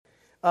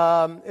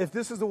If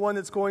this is the one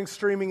that's going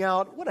streaming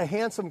out, what a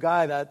handsome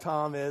guy that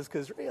Tom is,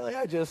 because really,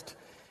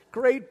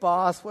 great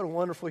boss, what a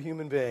wonderful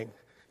human being.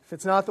 If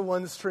it's not the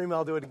one that's streaming,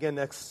 I'll do it again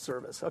next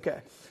service.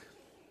 Okay.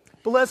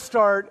 But let's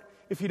start,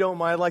 if you don't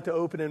mind. I'd like to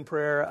open in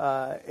prayer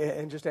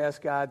and just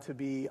ask God to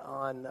be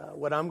on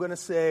what I'm going to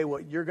say,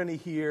 what you're going to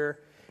hear,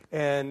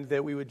 and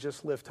that we would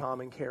just lift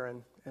Tom and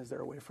Karen as they're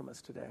away from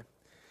us today.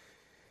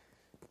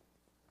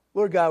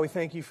 Lord God, we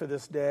thank you for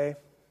this day.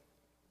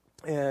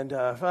 And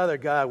Father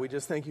God, we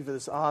just thank you for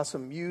this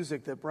awesome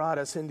music that brought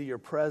us into your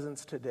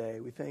presence today.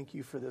 We thank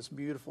you for this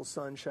beautiful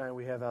sunshine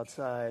we have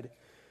outside.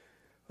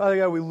 Father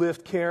God, we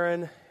lift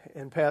Karen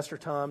and Pastor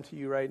Tom to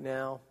you right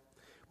now.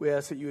 We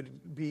ask that you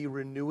would be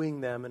renewing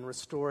them and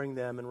restoring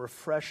them and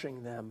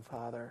refreshing them,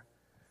 Father.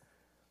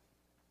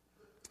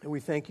 And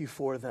we thank you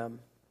for them.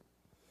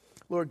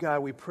 Lord God,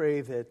 we pray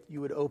that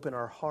you would open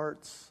our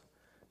hearts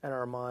and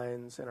our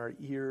minds and our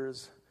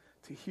ears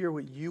to hear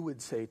what you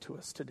would say to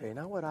us today.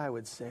 Not what I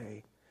would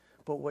say,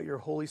 but what your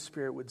Holy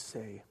Spirit would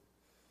say.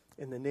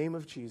 In the name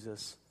of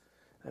Jesus,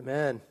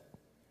 amen.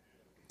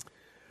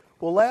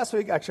 Well, last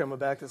week, actually I'm going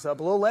to back this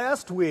up. Well,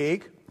 last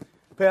week,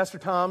 Pastor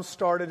Tom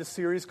started a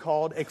series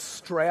called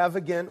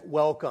Extravagant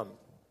Welcome.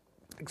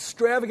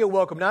 Extravagant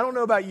Welcome. Now, I don't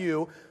know about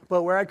you,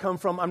 but where I come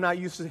from, I'm not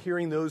used to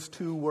hearing those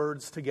two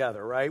words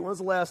together, right? When was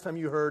the last time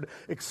you heard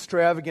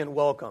Extravagant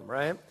Welcome,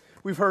 right?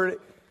 We've heard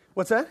it.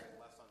 What's that?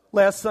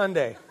 Last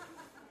Sunday.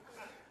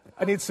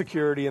 I need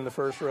security in the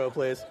first row,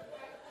 please.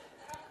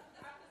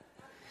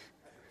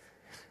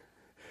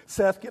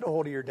 Seth, get a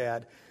hold of your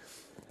dad.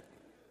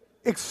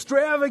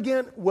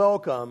 Extravagant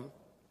welcome.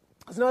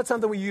 It's not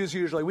something we use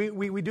usually.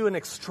 We do an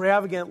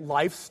extravagant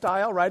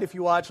lifestyle, right? If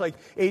you watch like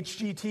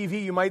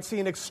HGTV, you might see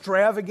an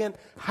extravagant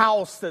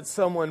house that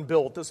someone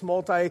built, this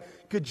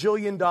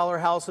multi-gajillion dollar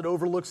house that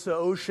overlooks the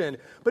ocean,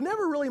 but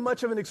never really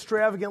much of an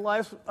extravagant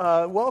life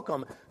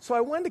welcome. So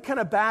I wanted to kind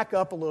of back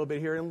up a little bit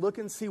here and look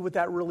and see what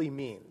that really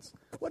means.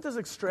 What does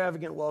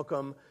extravagant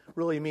welcome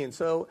really mean?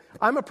 So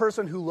I'm a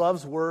person who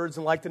loves words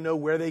and like to know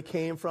where they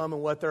came from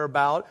and what they're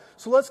about.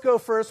 So let's go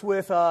first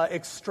with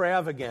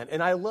extravagant.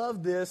 And I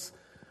love this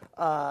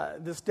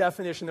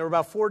definition. There were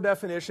about 4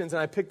 definitions,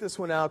 and I picked this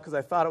one out because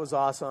I thought it was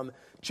awesome.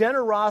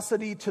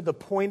 Generosity to the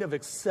point of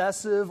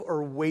excessive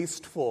or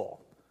wasteful.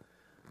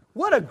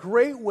 What a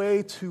great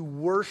way to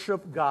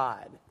worship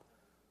God,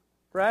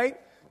 right?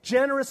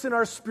 Generous in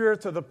our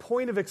spirit to the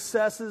point of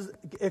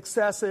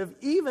excessive,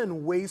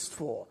 even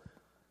wasteful.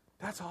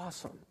 That's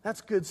awesome.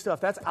 That's good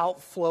stuff. That's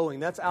outflowing.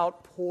 That's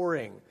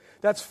outpouring.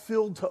 That's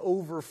filled to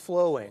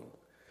overflowing.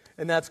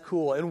 And that's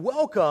cool. And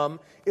welcome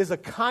is a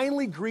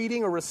kindly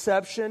greeting or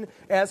reception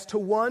as to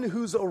one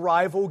whose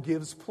arrival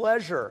gives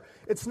pleasure.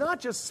 It's not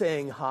just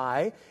saying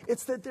hi.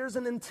 It's that there's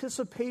an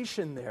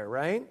anticipation there,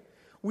 right?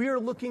 We are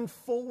looking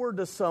forward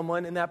to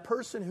someone, and that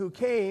person who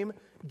came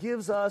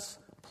gives us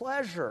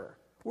pleasure.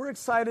 We're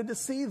excited to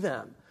see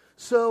them.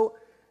 So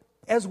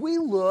as we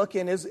look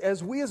and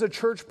as we as a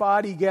church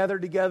body gather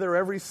together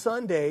every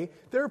Sunday,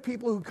 there are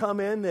people who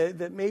come in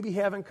that maybe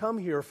haven't come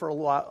here for a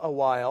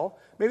while.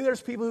 Maybe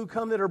there's people who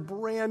come that are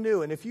brand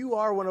new. And if you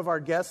are one of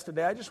our guests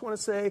today, I just want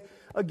to say,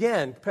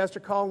 again, Pastor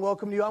Colin,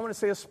 welcome to you. I want to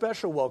say a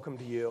special welcome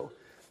to you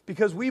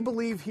because we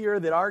believe here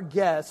that our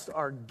guests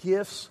are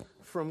gifts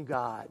from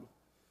God.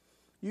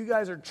 You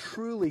guys are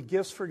truly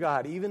gifts for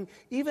God. Even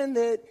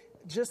that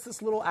just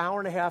this little hour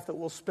and a half that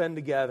we'll spend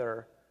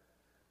together,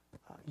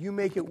 you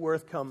make it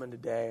worth coming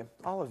today.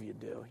 All of you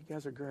do. You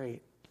guys are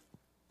great.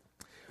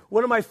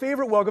 One of my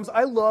favorite welcomes,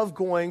 I love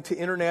going to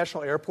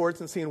international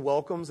airports and seeing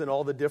welcomes in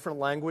all the different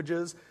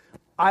languages.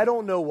 I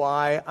don't know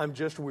why. I'm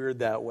just weird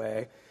that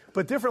way.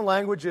 But different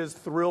languages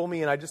thrill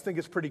me, and I just think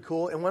it's pretty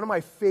cool. And one of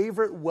my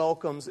favorite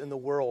welcomes in the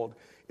world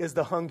is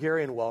the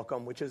Hungarian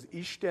welcome, which is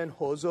Isten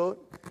hozott.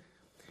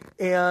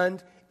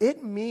 And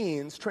it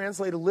means,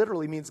 translated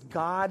literally, means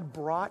God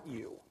brought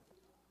you.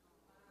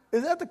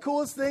 Isn't that the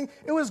coolest thing?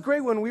 It was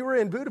great when we were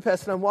in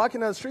Budapest and I'm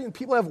walking down the street and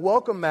people have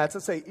welcome mats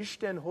that say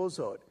Isten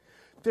hozott.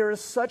 There is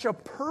such a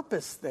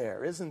purpose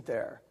there, isn't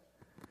there?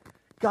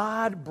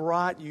 God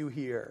brought you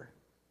here.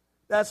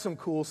 That's some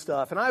cool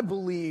stuff. And I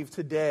believe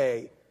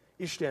today,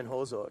 Isten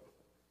hozott.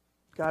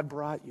 God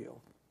brought you.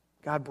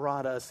 God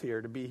brought us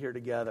here to be here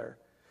together.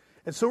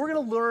 And so we're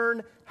going to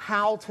learn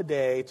how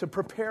today to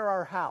prepare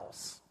our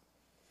house,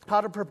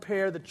 how to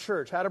prepare the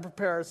church, how to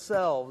prepare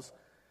ourselves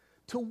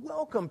to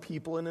welcome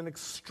people in an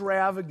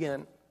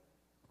extravagant,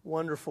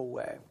 wonderful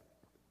way.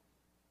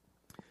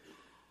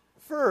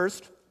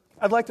 First,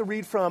 I'd like to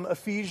read from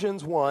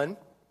Ephesians 1.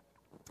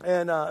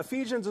 And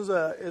Ephesians is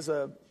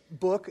a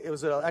book. It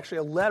was actually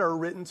a letter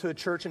written to a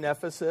church in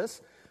Ephesus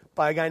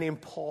by a guy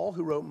named Paul,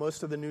 who wrote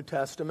most of the New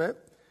Testament.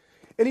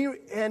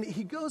 And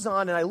he goes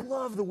on, and I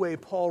love the way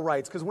Paul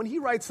writes, because when he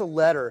writes a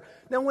letter,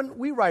 now when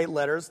we write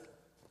letters,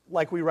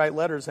 like we write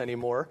letters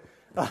anymore,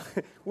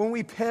 when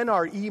we pen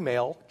our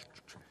email,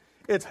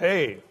 it's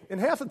hey. And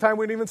half the time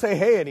we don't even say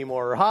hey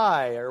anymore, or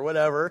hi, or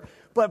whatever.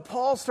 But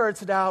Paul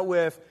starts it out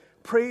with,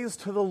 praise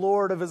to the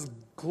Lord of his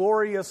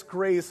glorious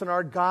grace and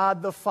our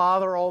God the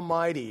Father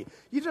Almighty.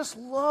 You just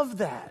love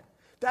that.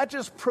 That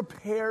just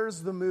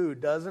prepares the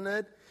mood, doesn't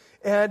it?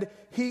 And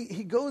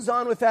he goes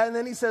on with that, and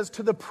then he says,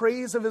 to the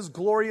praise of his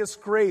glorious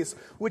grace,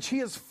 which he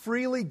has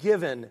freely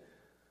given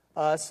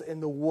us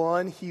in the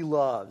one he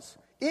loves.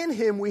 In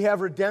him we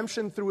have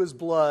redemption through his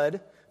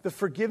blood, the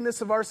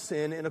forgiveness of our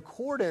sin, in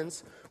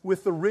accordance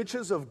with the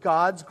riches of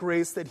God's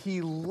grace that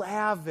he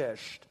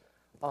lavished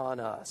on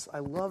us. I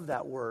love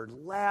that word,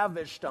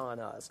 lavished on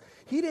us.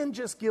 He didn't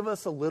just give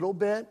us a little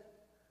bit.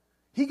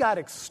 He got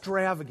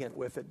extravagant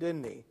with it,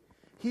 didn't he?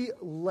 He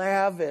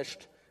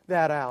lavished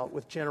that out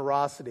with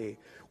generosity.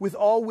 With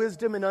all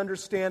wisdom and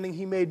understanding,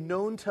 he made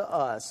known to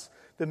us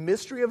the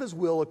mystery of his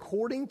will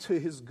according to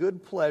his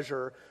good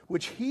pleasure,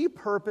 which he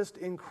purposed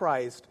in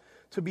Christ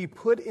to be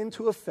put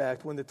into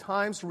effect when the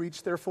times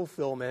reach their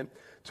fulfillment,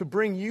 to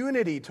bring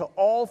unity to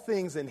all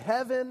things in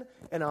heaven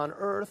and on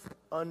earth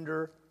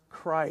under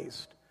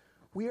Christ.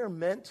 We are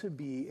meant to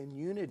be in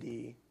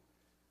unity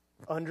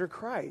under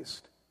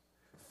Christ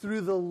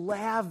through the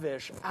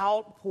lavish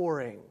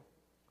outpouring.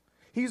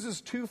 He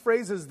uses two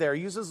phrases there.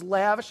 He uses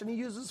lavish and he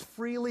uses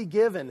freely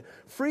given.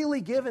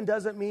 Freely given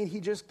doesn't mean he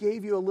just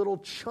gave you a little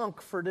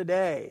chunk for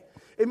today.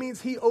 It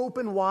means he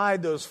opened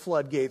wide those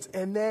floodgates,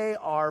 and they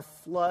are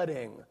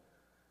flooding.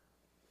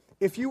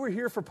 If you were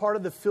here for part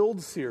of the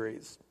Filled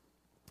series,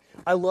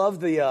 I love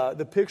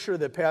the picture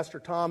that Pastor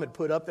Tom had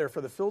put up there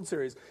for the Filled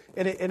series,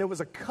 and it was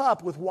a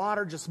cup with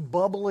water just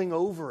bubbling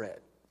over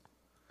it.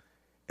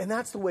 And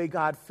that's the way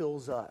God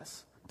fills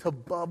us, to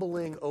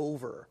bubbling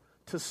over,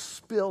 to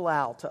spill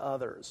out to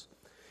others.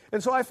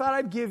 And so I thought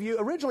I'd give you,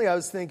 originally I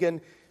was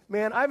thinking,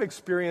 man, I've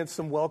experienced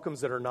some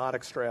welcomes that are not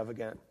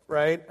extravagant,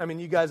 right? I mean,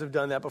 you guys have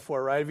done that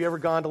before, right? Have you ever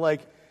gone to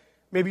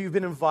maybe you've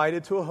been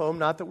invited to a home,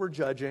 not that we're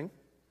judging.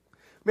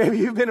 Maybe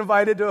you've been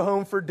invited to a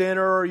home for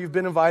dinner, or you've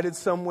been invited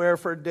somewhere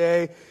for a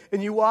day,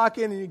 and you walk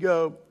in and you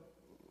go,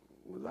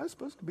 was I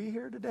supposed to be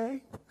here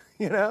today?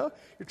 You know,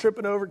 you're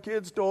tripping over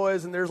kids'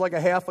 toys, and there's like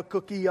a half a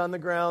cookie on the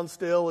ground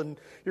still, and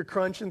you're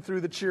crunching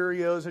through the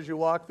Cheerios as you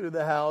walk through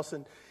the house,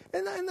 and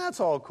that's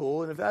all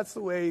cool. And if that's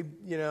the way,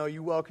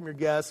 you welcome your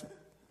guests,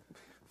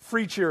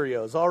 free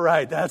Cheerios. All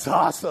right, that's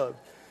awesome.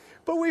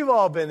 But we've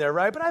all been there,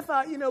 right? But I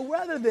thought,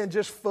 rather than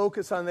just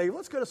focus on that,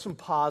 let's go to some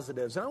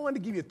positives. And I wanted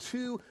to give you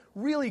two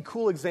really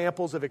cool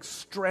examples of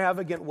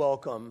extravagant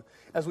welcome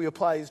as we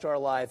apply these to our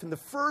life. And the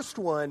first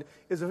one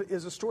is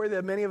a story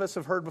that many of us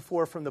have heard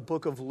before from the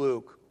book of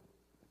Luke.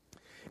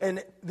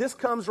 And this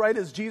comes right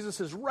as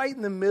Jesus is right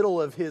in the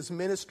middle of his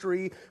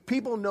ministry.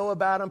 People know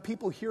about him,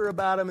 people hear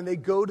about him, and they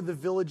go to the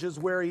villages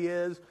where he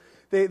is.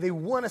 They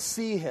want to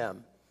see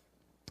him.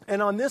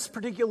 And on this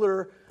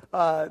particular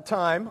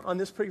on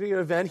this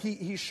particular event,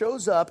 he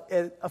shows up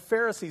at a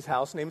Pharisee's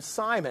house named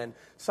Simon.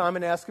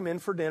 Simon asks him in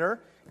for dinner,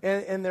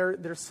 and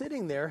they're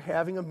sitting there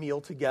having a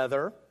meal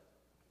together.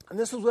 And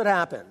this is what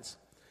happens.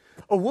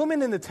 A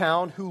woman in the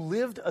town who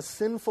lived a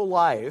sinful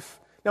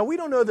life. Now, we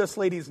don't know this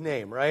lady's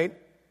name, right?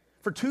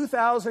 For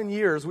 2,000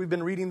 years, we've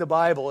been reading the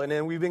Bible, and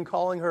then we've been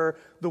calling her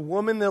the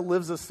woman that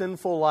lives a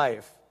sinful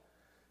life.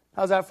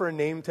 How's that for a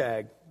name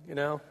tag,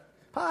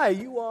 Hi,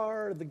 you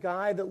are the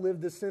guy that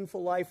lived a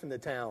sinful life in the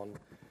town.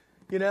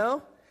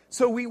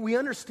 So we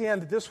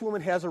understand that this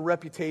woman has a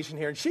reputation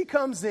here. And she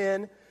comes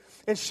in,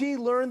 and she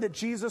learned that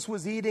Jesus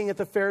was eating at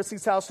the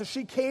Pharisee's house. So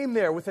she came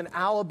there with an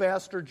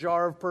alabaster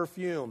jar of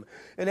perfume.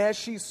 And as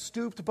she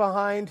stooped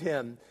behind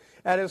him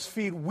at his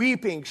feet,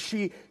 weeping,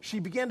 she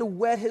began to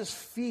wet his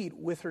feet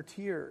with her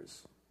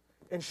tears.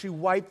 And she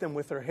wiped them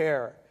with her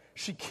hair.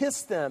 She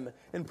kissed them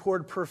and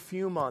poured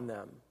perfume on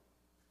them.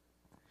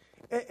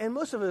 And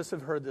most of us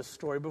have heard this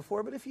story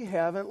before, but if you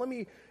haven't, let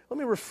me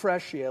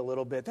refresh you a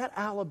little bit. That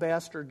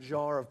alabaster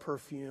jar of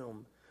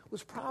perfume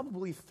was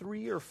probably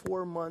 3 or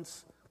 4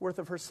 months worth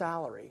of her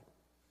salary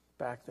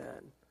back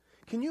then.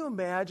 Can you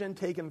imagine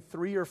taking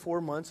 3 or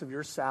 4 months of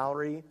your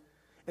salary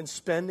and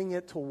spending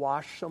it to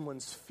wash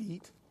someone's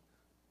feet?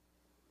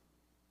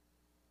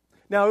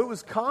 Now, it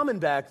was common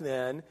back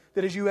then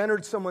that as you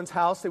entered someone's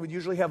house, they would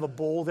usually have a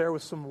bowl there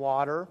with some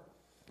water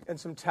and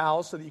some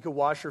towels so that you could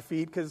wash your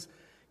feet, because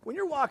when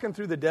you're walking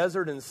through the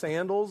desert in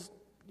sandals,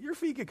 your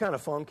feet get kind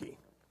of funky,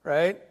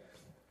 right?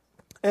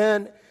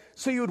 And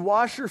so you would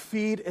wash your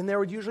feet, and there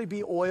would usually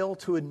be oil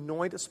to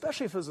anoint,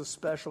 especially if it was a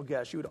special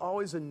guest. You would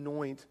always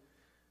anoint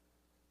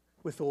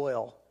with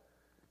oil.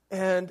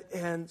 And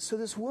so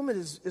this woman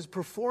is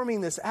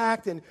performing this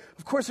act, and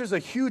of course there's a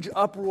huge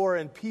uproar,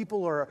 and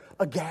people are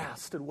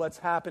aghast at what's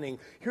happening.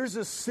 Here's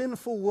this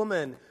sinful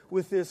woman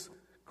with this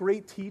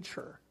great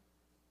teacher.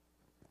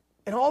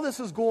 And all this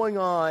is going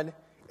on.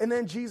 And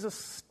then Jesus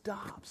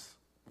stops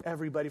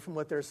everybody from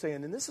what they're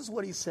saying. And this is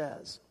what he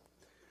says.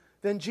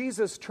 Then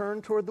Jesus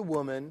turned toward the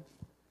woman,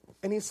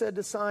 and he said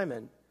to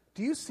Simon,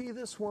 "Do you see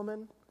this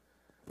woman?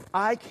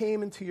 I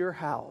came into your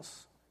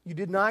house. You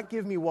did not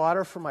give me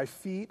water for my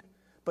feet,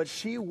 but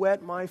she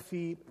wet my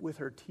feet with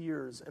her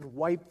tears and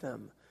wiped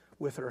them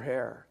with her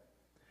hair.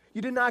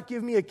 You did not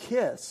give me a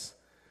kiss,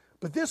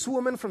 but this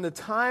woman from the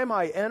time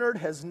I entered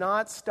has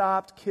not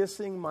stopped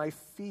kissing my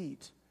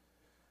feet.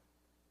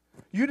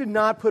 You did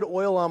not put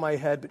oil on my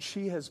head, but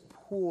she has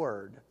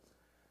poured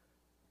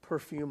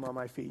perfume on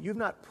my feet. You've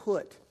not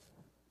put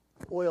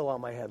oil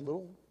on my head,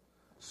 little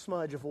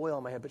smudge of oil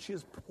on my head, but she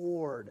has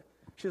poured,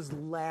 she has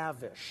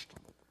lavished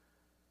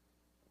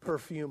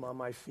perfume on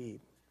my feet.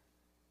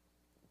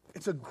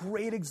 It's a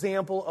great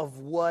example of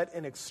what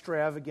an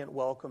extravagant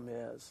welcome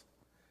is.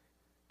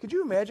 Could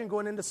you imagine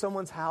going into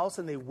someone's house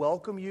and they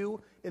welcome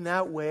you in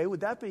that way?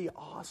 Would that be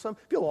awesome?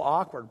 It'd be a little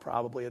awkward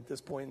probably at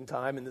this point in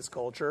time in this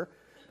culture.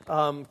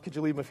 Could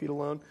you leave my feet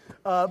alone?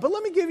 But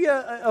let me give you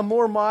a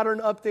more modern,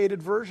 updated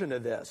version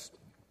of this.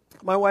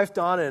 My wife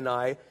Donna and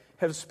I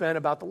have spent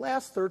about the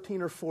last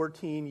 13 or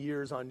 14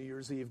 years on New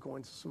Year's Eve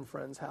going to some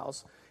friend's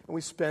house. And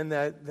we spend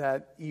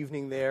that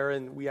evening there,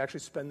 and we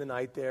actually spend the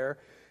night there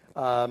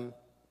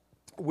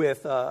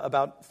with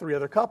about 3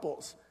 other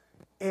couples.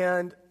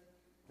 And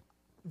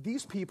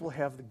these people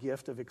have the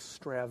gift of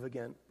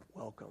extravagant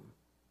welcome.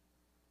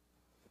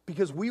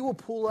 Because we will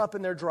pull up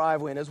in their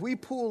driveway, and as we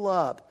pull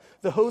up,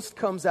 the host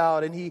comes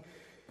out, and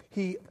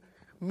he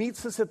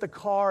meets us at the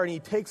car, and he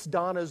takes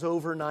Donna's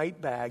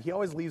overnight bag. He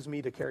always leaves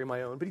me to carry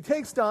my own, but he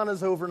takes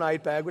Donna's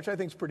overnight bag, which I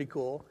think is pretty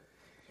cool.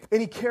 And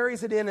he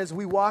carries it in. As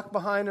we walk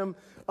behind him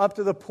up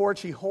to the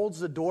porch, he holds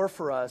the door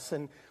for us,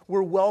 and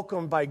we're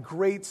welcomed by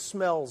great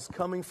smells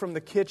coming from the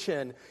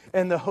kitchen.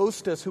 And the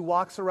hostess who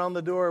walks around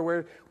the door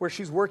where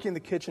she's working the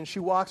kitchen, she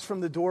walks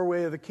from the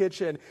doorway of the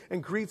kitchen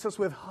and greets us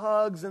with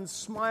hugs and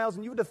smiles.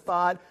 And you would have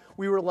thought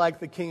we were like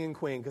the king and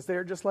queen, because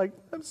they're just like,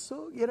 I'm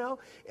so,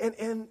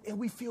 and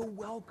we feel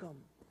welcome.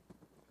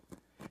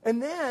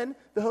 And then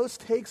the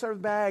host takes our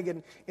bag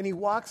and he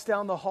walks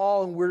down the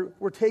hall, and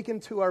we're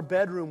taken to our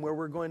bedroom where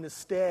we're going to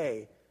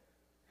stay.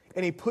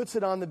 And he puts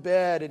it on the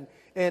bed.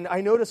 And I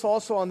notice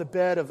also on the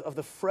bed of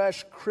the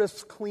fresh,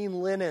 crisp,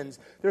 clean linens,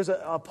 there's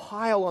a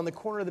pile on the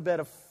corner of the bed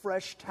of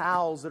fresh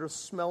towels that are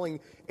smelling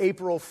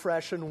April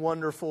fresh and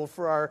wonderful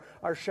for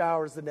our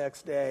showers the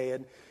next day.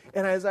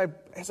 And as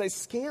I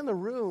scan the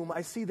room,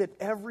 I see that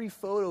every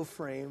photo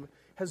frame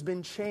has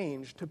been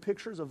changed to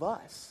pictures of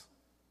us.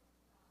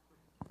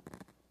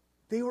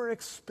 They were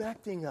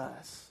expecting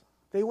us.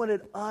 They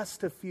wanted us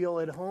to feel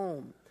at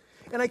home.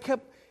 And I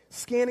kept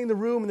scanning the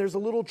room, and there's a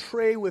little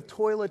tray with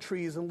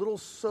toiletries and little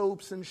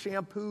soaps and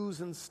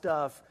shampoos and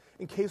stuff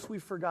in case we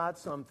forgot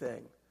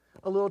something.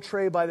 A little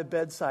tray by the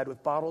bedside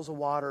with bottles of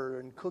water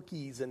and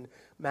cookies and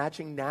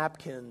matching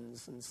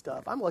napkins and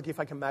stuff. I'm lucky if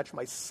I can match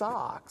my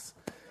socks.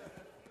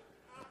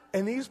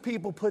 And these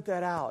people put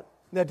that out.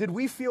 Now, did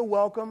we feel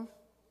welcome?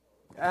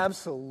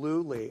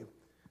 Absolutely.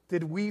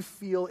 Did we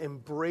feel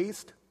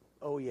embraced?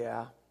 Oh,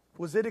 yeah.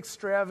 Was it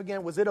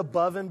extravagant? Was it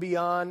above and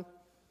beyond?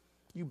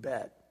 You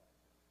bet.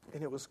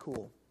 And it was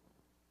cool.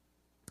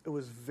 It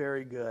was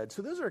very good.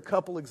 So those are a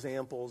couple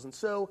examples. And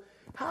so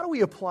how do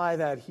we apply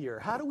that here?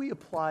 How do we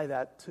apply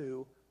that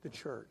to the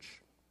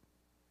church?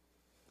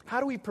 How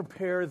do we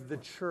prepare the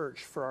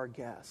church for our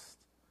guests,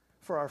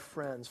 for our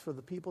friends, for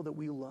the people that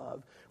we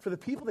love, for the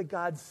people that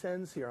God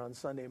sends here on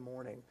Sunday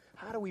morning?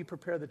 How do we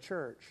prepare the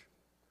church?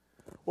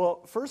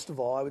 Well, first of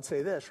all, I would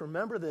say this.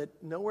 Remember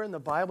that nowhere in the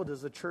Bible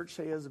does the church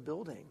say as a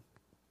building.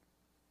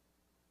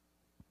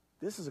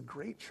 This is a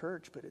great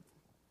church, but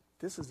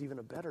this is even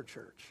a better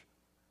church.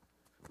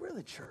 We're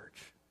the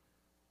church.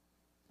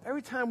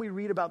 Every time we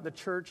read about the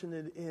church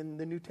in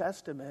the New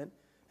Testament,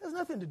 it has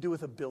nothing to do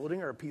with a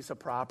building or a piece of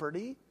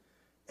property.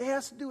 It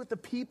has to do with the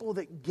people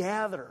that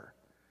gather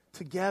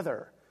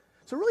together.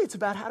 So really it's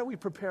about how do we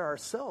prepare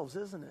ourselves,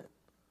 isn't it?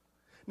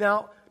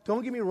 Now,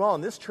 don't get me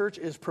wrong, this church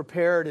is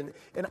prepared, and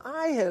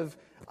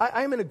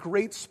I'm in a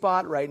great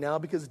spot right now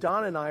because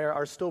Don and I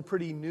are still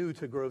pretty new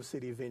to Grove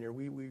City Vineyard.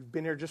 We've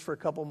been here just for a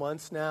couple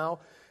months now,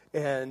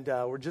 and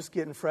we're just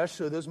getting fresh,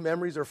 so those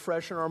memories are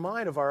fresh in our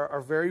mind of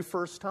our very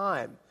first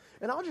time.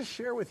 And I'll just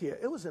share with you,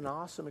 it was an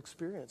awesome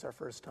experience our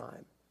first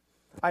time.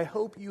 I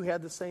hope you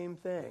had the same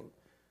thing.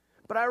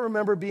 But I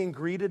remember being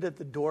greeted at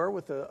the door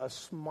with a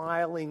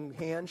smiling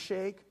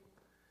handshake.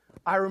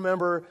 I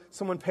remember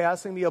someone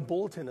passing me a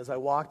bulletin as I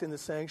walked in the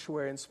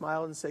sanctuary and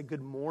smiled and said,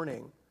 "Good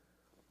morning."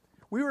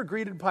 We were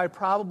greeted by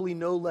probably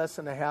no less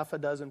than a half a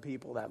dozen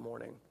people that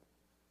morning.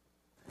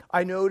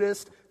 I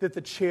noticed that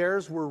the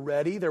chairs were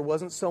ready. There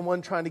wasn't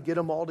someone trying to get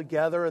them all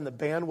together, and the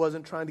band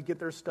wasn't trying to get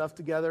their stuff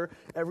together.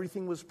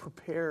 Everything was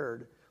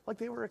prepared, like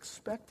they were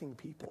expecting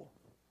people.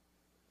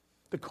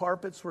 The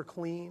carpets were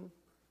clean.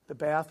 The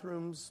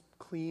bathrooms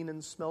clean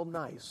and smelled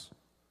nice.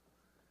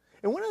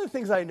 And one of the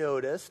things I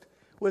noticed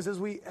was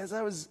as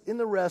I was in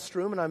the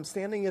restroom and I'm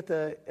standing at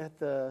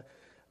the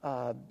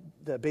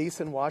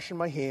basin washing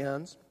my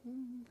hands,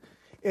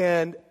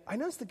 and I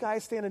noticed the guy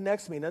standing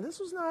next to me. Now, this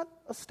was not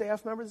a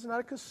staff member. This is not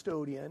a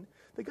custodian.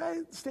 The guy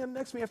standing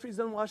next to me, after he's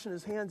done washing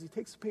his hands, he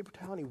takes the paper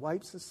towel and he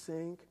wipes the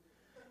sink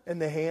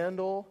and the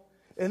handle.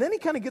 And then he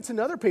kind of gets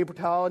another paper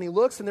towel and he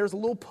looks, and there's a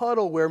little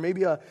puddle where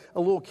maybe a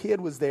little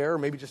kid was there, or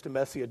maybe just a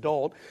messy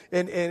adult,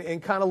 and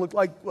kind of looked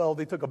like, well,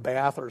 they took a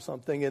bath or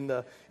something in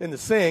the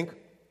sink.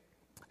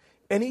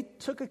 And he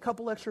took a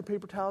couple extra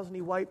paper towels and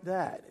he wiped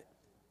that.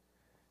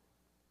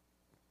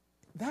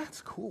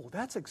 That's cool.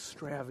 That's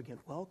extravagant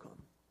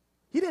welcome.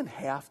 He didn't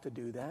have to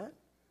do that.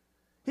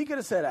 He could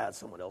have said, it's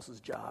someone else's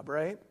job,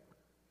 right?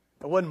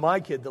 It wasn't my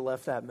kid that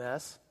left that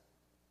mess.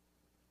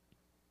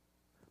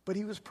 But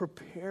he was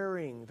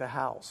preparing the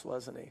house,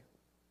 wasn't he?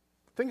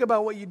 Think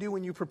about what you do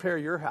when you prepare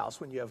your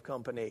house when you have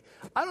company.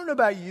 I don't know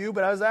about you,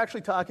 but I was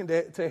actually talking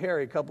to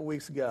Harry a couple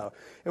weeks ago.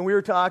 And we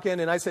were talking,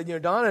 and I said,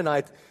 Donna and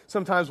I,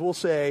 sometimes we'll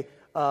say,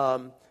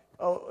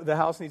 the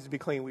house needs to be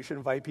clean. We should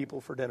invite people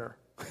for dinner.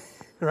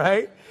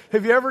 Right?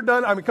 Have you ever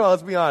done, come on,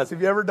 let's be honest.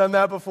 Have you ever done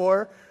that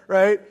before?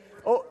 Right?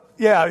 Oh,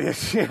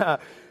 yeah.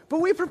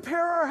 But we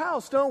prepare our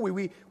house, don't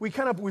we? We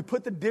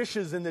put the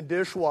dishes in the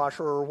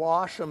dishwasher or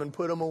wash them and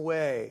put them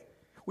away.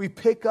 We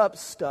pick up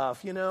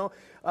stuff,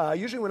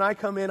 Usually when I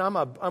come in, I'm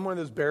one of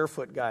those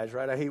barefoot guys,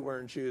 right? I hate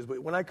wearing shoes.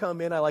 But when I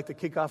come in, I like to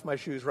kick off my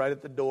shoes right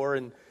at the door,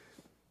 and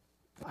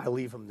I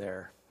leave them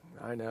there.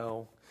 I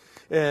know.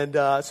 And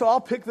so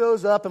I'll pick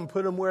those up and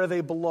put them where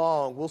they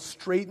belong. We'll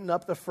straighten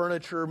up the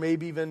furniture,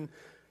 maybe even,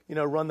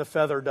 run the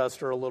feather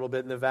duster a little bit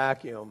in the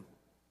vacuum.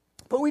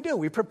 But we do.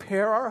 We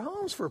prepare our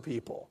homes for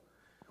people.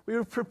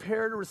 We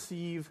prepare to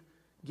receive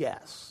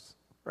guests,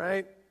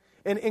 right?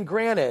 And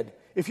granted,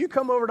 if you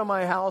come over to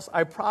my house,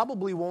 I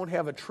probably won't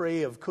have a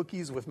tray of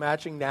cookies with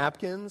matching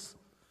napkins,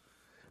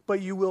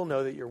 but you will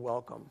know that you're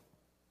welcome.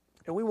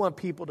 And we want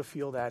people to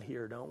feel that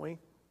here, don't we?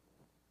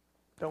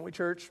 Don't we,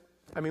 church?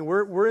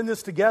 We're in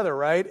this together,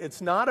 right?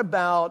 It's not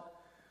about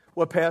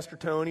what Pastor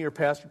Tony or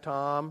Pastor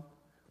Tom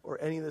or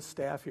any of the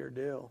staff here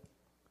do.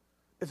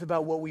 It's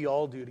about what we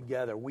all do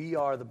together. We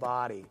are the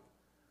body.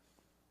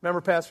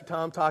 Remember Pastor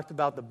Tom talked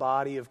about the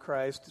body of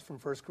Christ from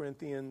 1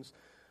 Corinthians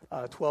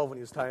 12 when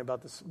he was talking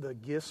about the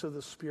gifts of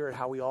the Spirit,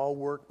 how we all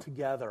work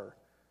together.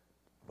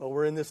 Well,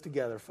 we're in this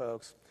together,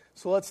 folks.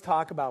 So let's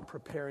talk about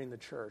preparing the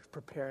church,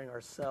 preparing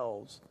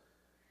ourselves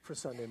for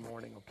Sunday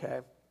morning, okay?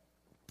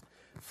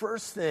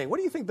 First thing, what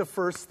do you think the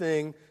first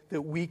thing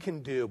that we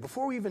can do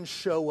before we even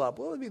show up?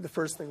 What would be the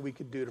first thing we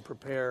could do to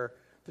prepare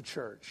the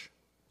church?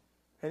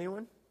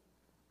 Anyone?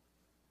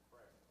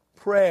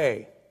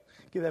 Pray.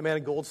 Give that man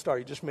a gold star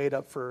you just made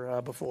up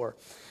for before.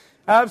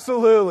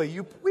 Absolutely.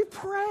 We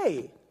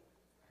pray.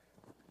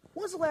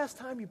 When's the last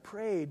time you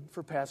prayed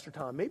for Pastor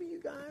Tom? Maybe you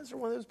guys are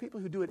one of those people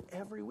who do it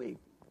every week.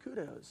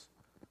 Kudos.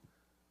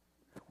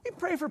 We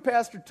pray for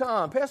Pastor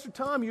Tom. Pastor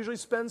Tom usually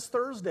spends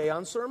Thursday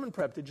on sermon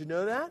prep. Did you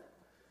know that?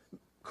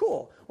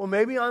 Cool. Well,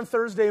 maybe on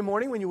Thursday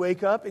morning when you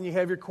wake up and you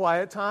have your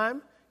quiet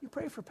time, you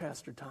pray for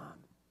Pastor Tom.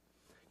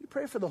 You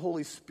pray for the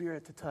Holy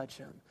Spirit to touch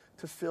him,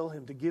 to fill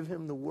him, to give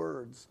him the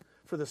words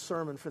for the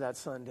sermon for that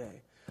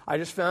Sunday. I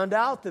just found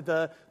out that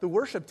the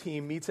worship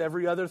team meets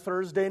every other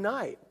Thursday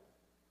night.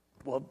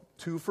 Well,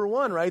 2 for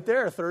 1 right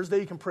there. Thursday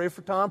you can pray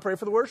for Tom, pray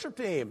for the worship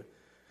team.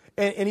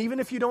 And even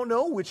if you don't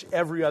know which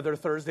every other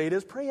Thursday it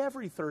is, pray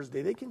every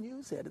Thursday. They can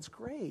use it. It's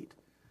great.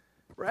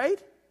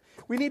 Right?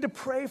 We need to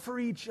pray for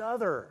each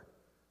other.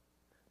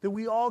 That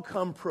we all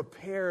come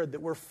prepared,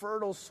 that we're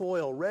fertile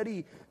soil,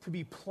 ready to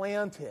be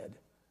planted.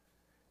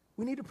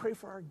 We need to pray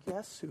for our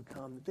guests who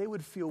come, that they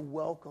would feel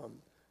welcome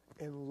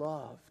and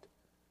loved.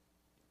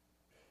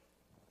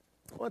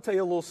 I want to tell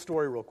you a little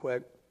story real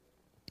quick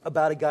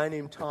about a guy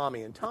named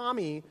Tommy. And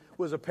Tommy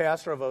was a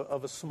pastor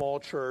of a small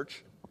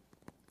church.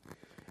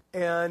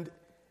 And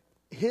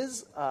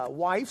his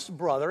wife's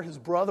brother, his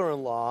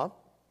brother-in-law,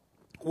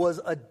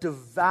 was a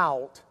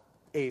devout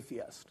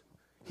atheist.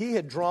 He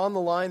had drawn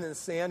the line in the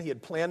sand. He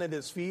had planted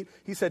his feet.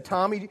 He said,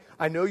 Tommy,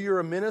 I know you're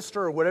a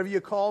minister or whatever you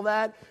call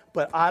that,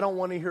 but I don't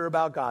want to hear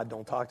about God.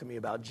 Don't talk to me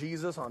about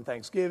Jesus on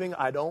Thanksgiving.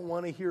 I don't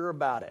want to hear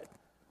about it.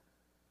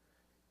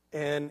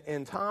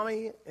 And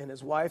Tommy and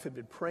his wife had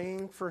been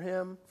praying for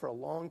him for a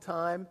long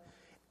time.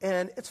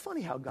 And it's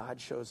funny how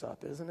God shows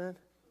up, isn't it?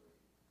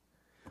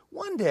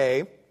 One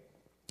day,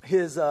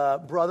 his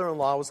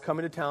brother-in-law was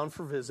coming to town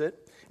for a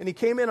visit, and he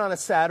came in on a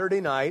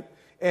Saturday night,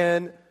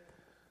 and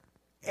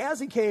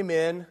as he came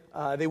in,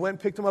 they went and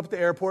picked him up at the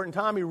airport, and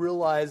Tommy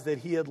realized that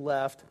he had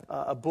left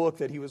a book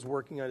that he was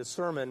working on a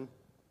sermon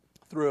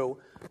through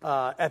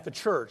at the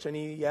church. And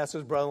he asked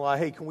his brother-in-law,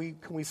 hey, can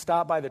we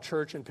stop by the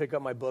church and pick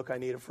up my book? I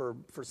need it for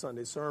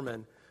Sunday's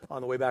sermon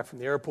on the way back from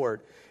the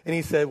airport. And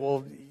he said,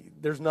 well,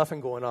 there's nothing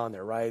going on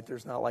there, right?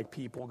 There's not like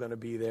people going to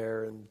be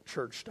there and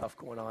church stuff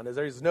going on.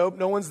 There's no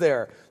one's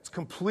there. It's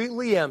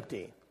completely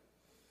empty.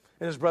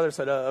 And his brother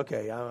said,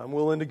 okay, I'm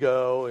willing to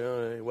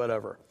go,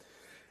 whatever.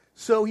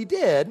 So he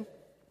did,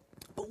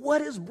 but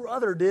what his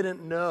brother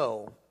didn't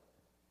know,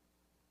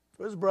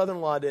 what his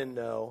brother-in-law didn't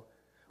know,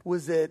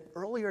 was that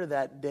earlier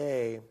that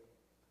day,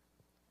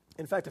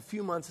 in fact, a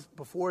few months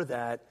before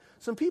that,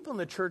 some people in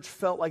the church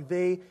felt like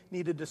they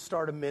needed to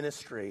start a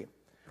ministry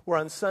where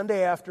on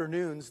Sunday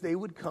afternoons they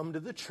would come to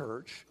the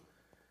church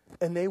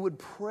and they would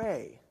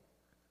pray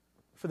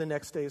for the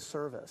next day's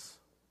service.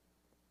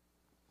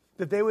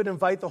 That they would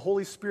invite the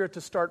Holy Spirit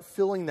to start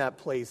filling that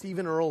place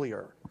even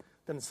earlier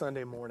than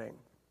Sunday morning.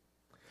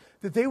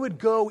 That they would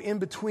go in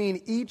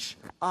between each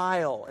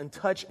aisle and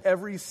touch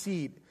every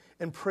seat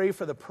and pray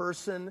for the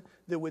person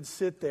that would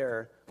sit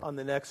there on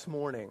the next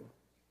morning.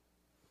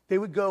 They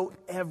would go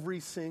every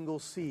single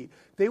seat.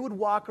 They would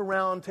walk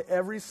around to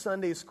every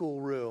Sunday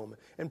school room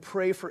and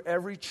pray for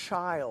every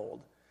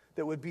child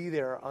that would be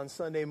there on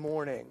Sunday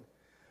morning.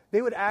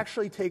 They would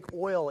actually take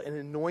oil and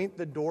anoint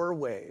the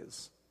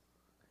doorways.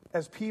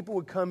 As people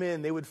would come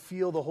in, they would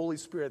feel the Holy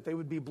Spirit. They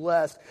would be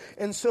blessed.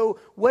 And so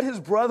what his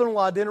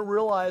brother-in-law didn't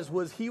realize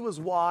was he was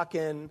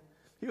walking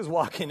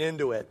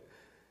into it.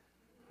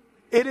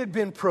 It had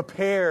been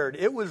prepared.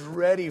 It was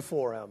ready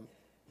for him.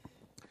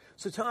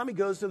 So Tommy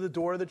goes to the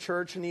door of the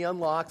church and he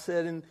unlocks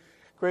it and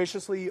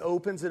graciously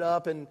opens it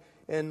up and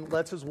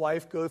lets his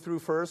wife go through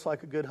first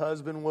like a good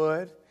husband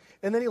would.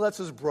 And then he lets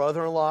his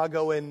brother-in-law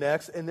go in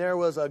next. And there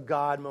was a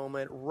God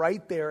moment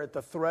right there at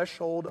the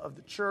threshold of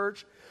the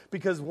church.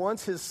 Because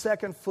once his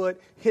second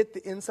foot hit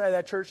the inside of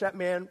that church, that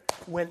man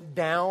went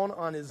down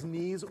on his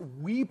knees,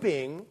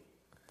 weeping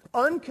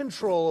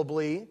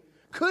uncontrollably,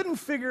 couldn't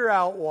figure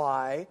out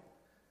why.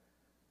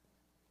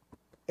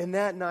 And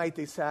that night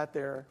they sat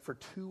there for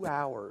 2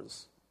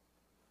 hours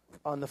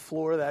on the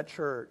floor of that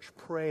church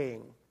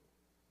praying.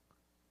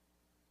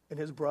 And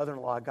his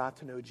brother-in-law got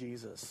to know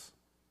Jesus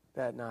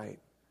that night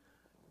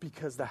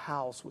because the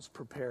house was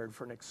prepared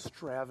for an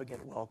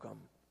extravagant welcome.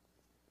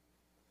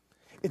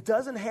 It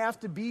doesn't have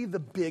to be the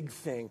big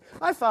thing.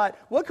 I thought,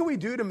 what can we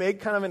do to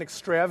make kind of an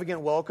extravagant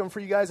welcome for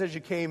you guys as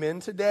you came in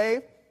today?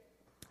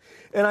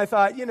 And I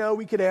thought,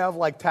 we could have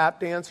like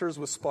tap dancers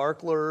with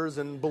sparklers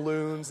and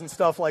balloons and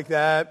stuff like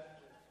that.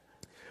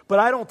 But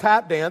I don't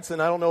tap dance, and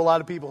I don't know a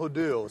lot of people who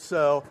do.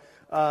 So,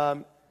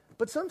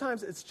 but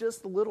sometimes it's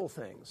just the little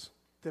things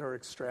that are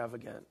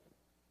extravagant.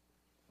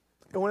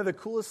 And one of the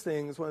coolest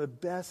things, one of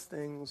the best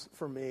things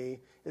for me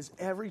is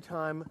every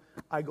time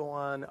I go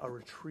on a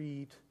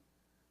retreat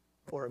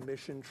or a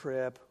mission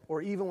trip,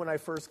 or even when I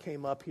first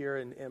came up here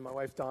and my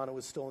wife Donna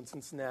was still in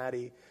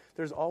Cincinnati,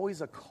 there's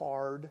always a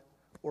card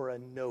or a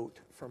note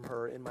from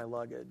her in my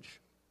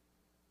luggage.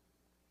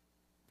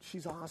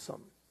 She's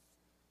awesome.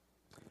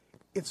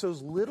 It's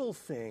those little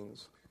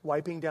things,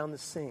 wiping down the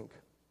sink,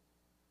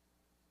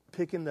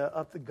 picking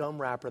up the gum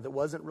wrapper that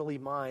wasn't really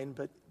mine,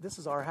 but this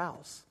is our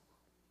house.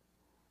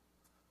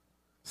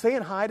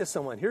 Saying hi to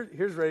someone.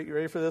 Here's ready. You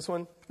ready for this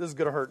one? This is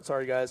going to hurt.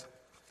 Sorry, guys.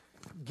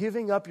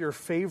 Giving up your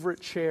favorite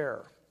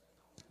chair.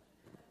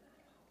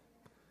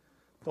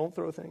 Don't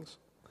throw things.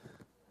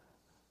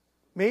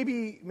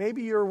 Maybe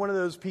you're one of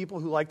those people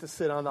who like to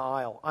sit on the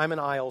aisle. I'm an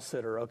aisle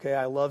sitter, okay?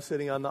 I love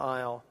sitting on the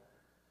aisle.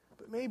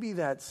 But maybe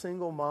that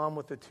single mom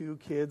with the 2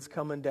 kids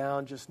coming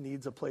down just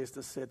needs a place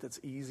to sit that's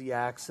easy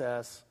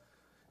access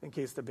in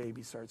case the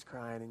baby starts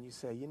crying. And you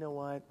say, you know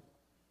what?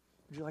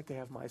 Would you like to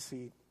have my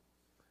seat?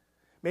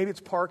 Maybe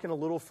it's parking a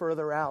little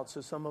further out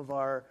so some of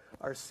our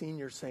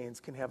senior saints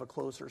can have a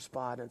closer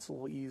spot and it's a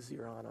little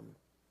easier on them.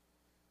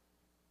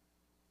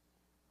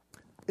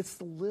 It's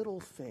the little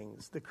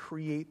things that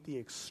create the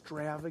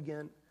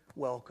extravagant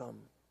welcome.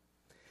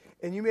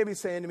 And you may be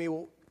saying to me,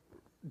 well,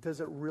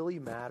 does it really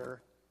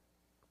matter?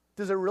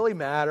 Does it really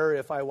matter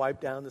if I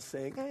wipe down the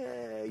sink? Does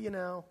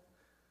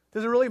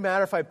it really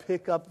matter if I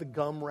pick up the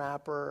gum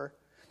wrapper?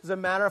 Does it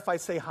matter if I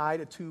say hi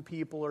to 2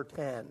 people or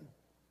 10?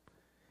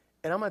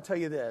 And I'm going to tell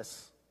you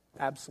this.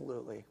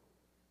 Absolutely.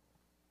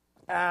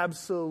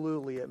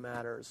 Absolutely it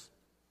matters.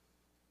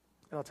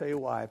 And I'll tell you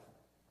why.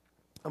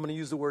 I'm going to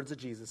use the words of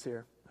Jesus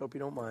here. Hope you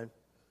don't mind.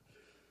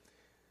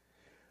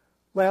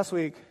 Last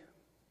week,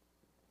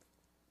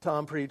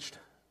 Tom preached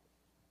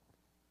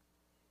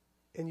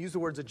and used the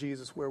words of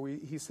Jesus where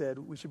he said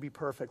we should be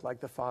perfect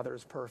like the Father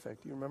is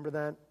perfect. Do you remember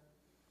that?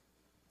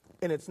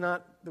 And it's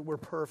not that we're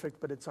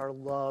perfect, but it's our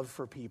love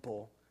for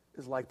people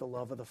is like the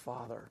love of the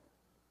Father.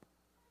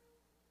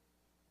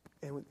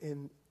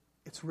 And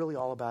it's really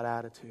all about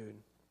attitude.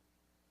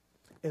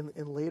 And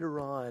later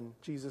on,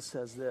 Jesus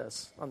says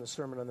this on the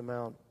Sermon on the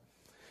Mount.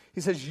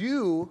 He says,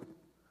 you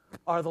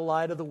are the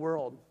light of the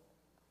world.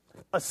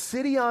 A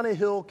city on a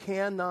hill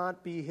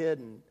cannot be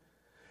hidden.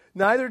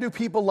 Neither do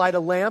people light a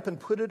lamp and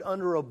put it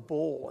under a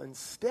bowl.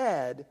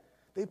 Instead,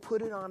 they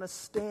put it on a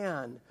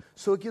stand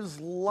so it gives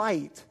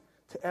light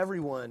to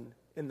everyone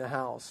in the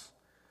house.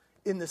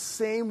 In the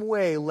same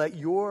way, let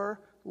your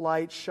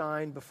light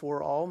shine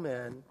before all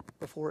men,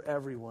 before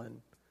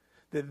everyone,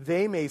 that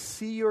they may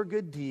see your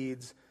good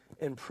deeds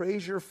and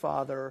praise your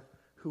Father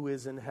who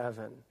is in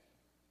heaven.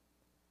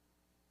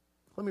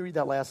 Let me read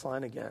that last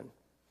line again.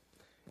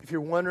 If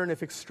you're wondering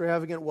if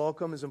extravagant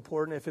welcome is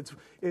important,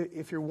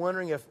 if you're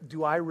wondering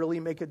do I really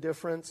make a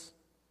difference,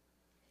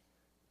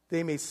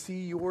 they may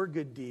see your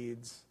good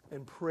deeds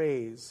and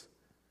praise,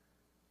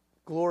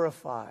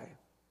 glorify,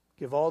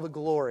 give all the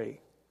glory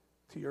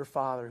to your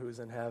Father who is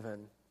in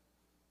heaven.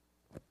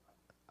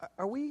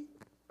 Are we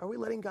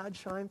letting God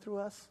shine through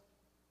us?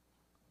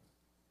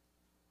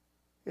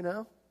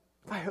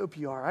 I hope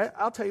you are.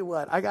 I'll tell you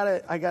what. I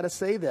gotta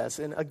say this.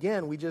 And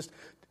again,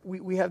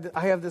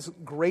 I have this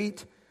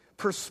great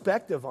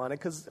perspective on it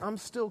because I'm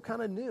still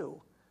kind of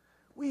new.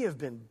 We have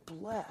been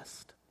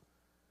blessed.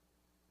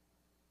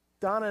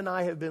 Donna and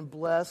I have been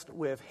blessed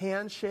with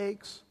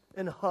handshakes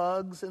and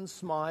hugs and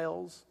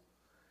smiles,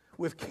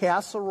 with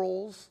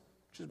casseroles,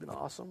 which has been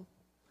awesome.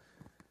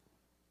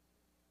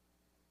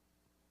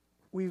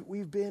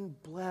 We've been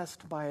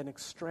blessed by an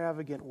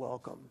extravagant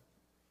welcome.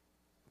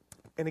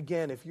 And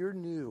again, if you're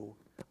new,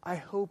 I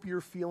hope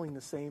you're feeling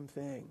the same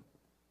thing.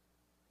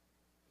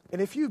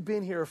 And if you've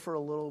been here for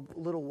a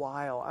little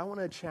while, I want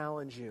to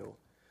challenge you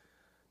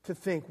to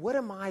think, what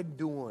am I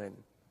doing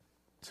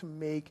to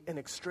make an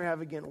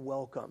extravagant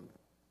welcome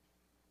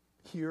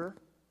here,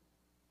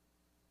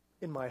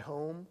 in my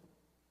home,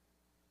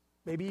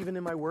 maybe even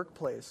in my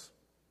workplace?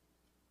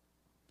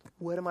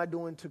 What am I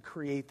doing to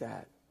create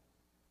that?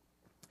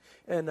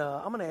 And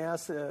I'm going to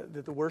ask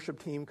that the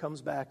worship team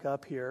comes back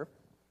up here.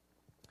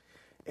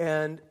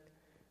 And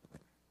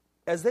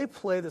as they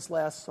play this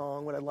last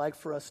song, what I'd like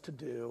for us to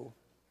do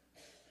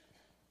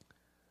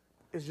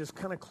is just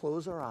kind of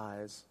close our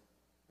eyes.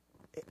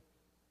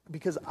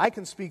 Because I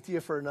can speak to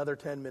you for another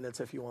 10 minutes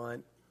if you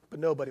want, but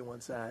nobody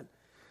wants that.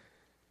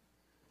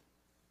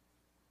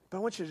 But I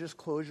want you to just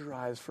close your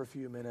eyes for a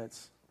few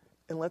minutes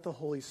and let the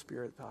Holy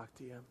Spirit talk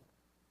to you.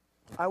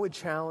 I would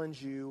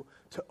challenge you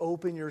to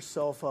open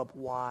yourself up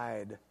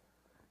wide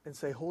and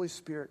say, Holy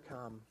Spirit,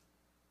 come.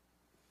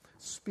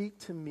 Speak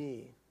to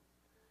me.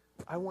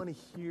 I want to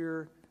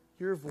hear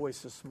your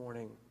voice this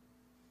morning.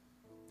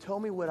 Tell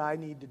me what I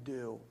need to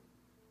do.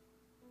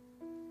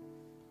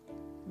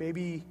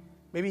 Maybe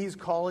he's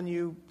calling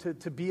you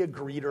to be a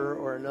greeter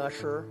or an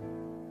usher.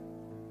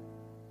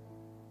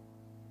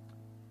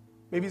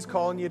 Maybe he's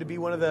calling you to be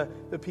one of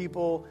the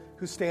people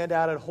who stand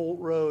out at Holt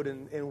Road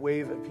and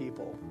wave at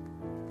people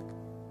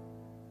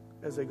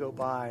as they go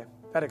by.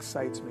 That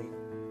excites me.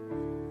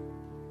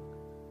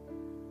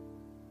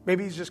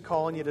 Maybe he's just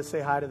calling you to say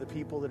hi to the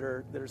people that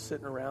are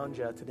sitting around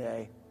you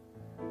today.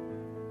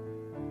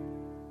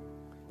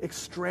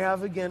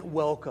 Extravagant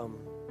welcome.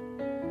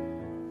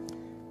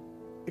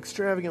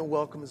 Extravagant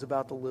welcome is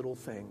about the little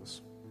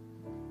things.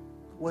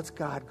 What's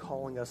God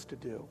calling us to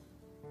do?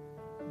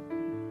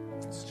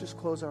 Let's just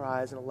close our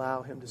eyes and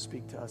allow him to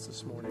speak to us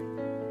this morning.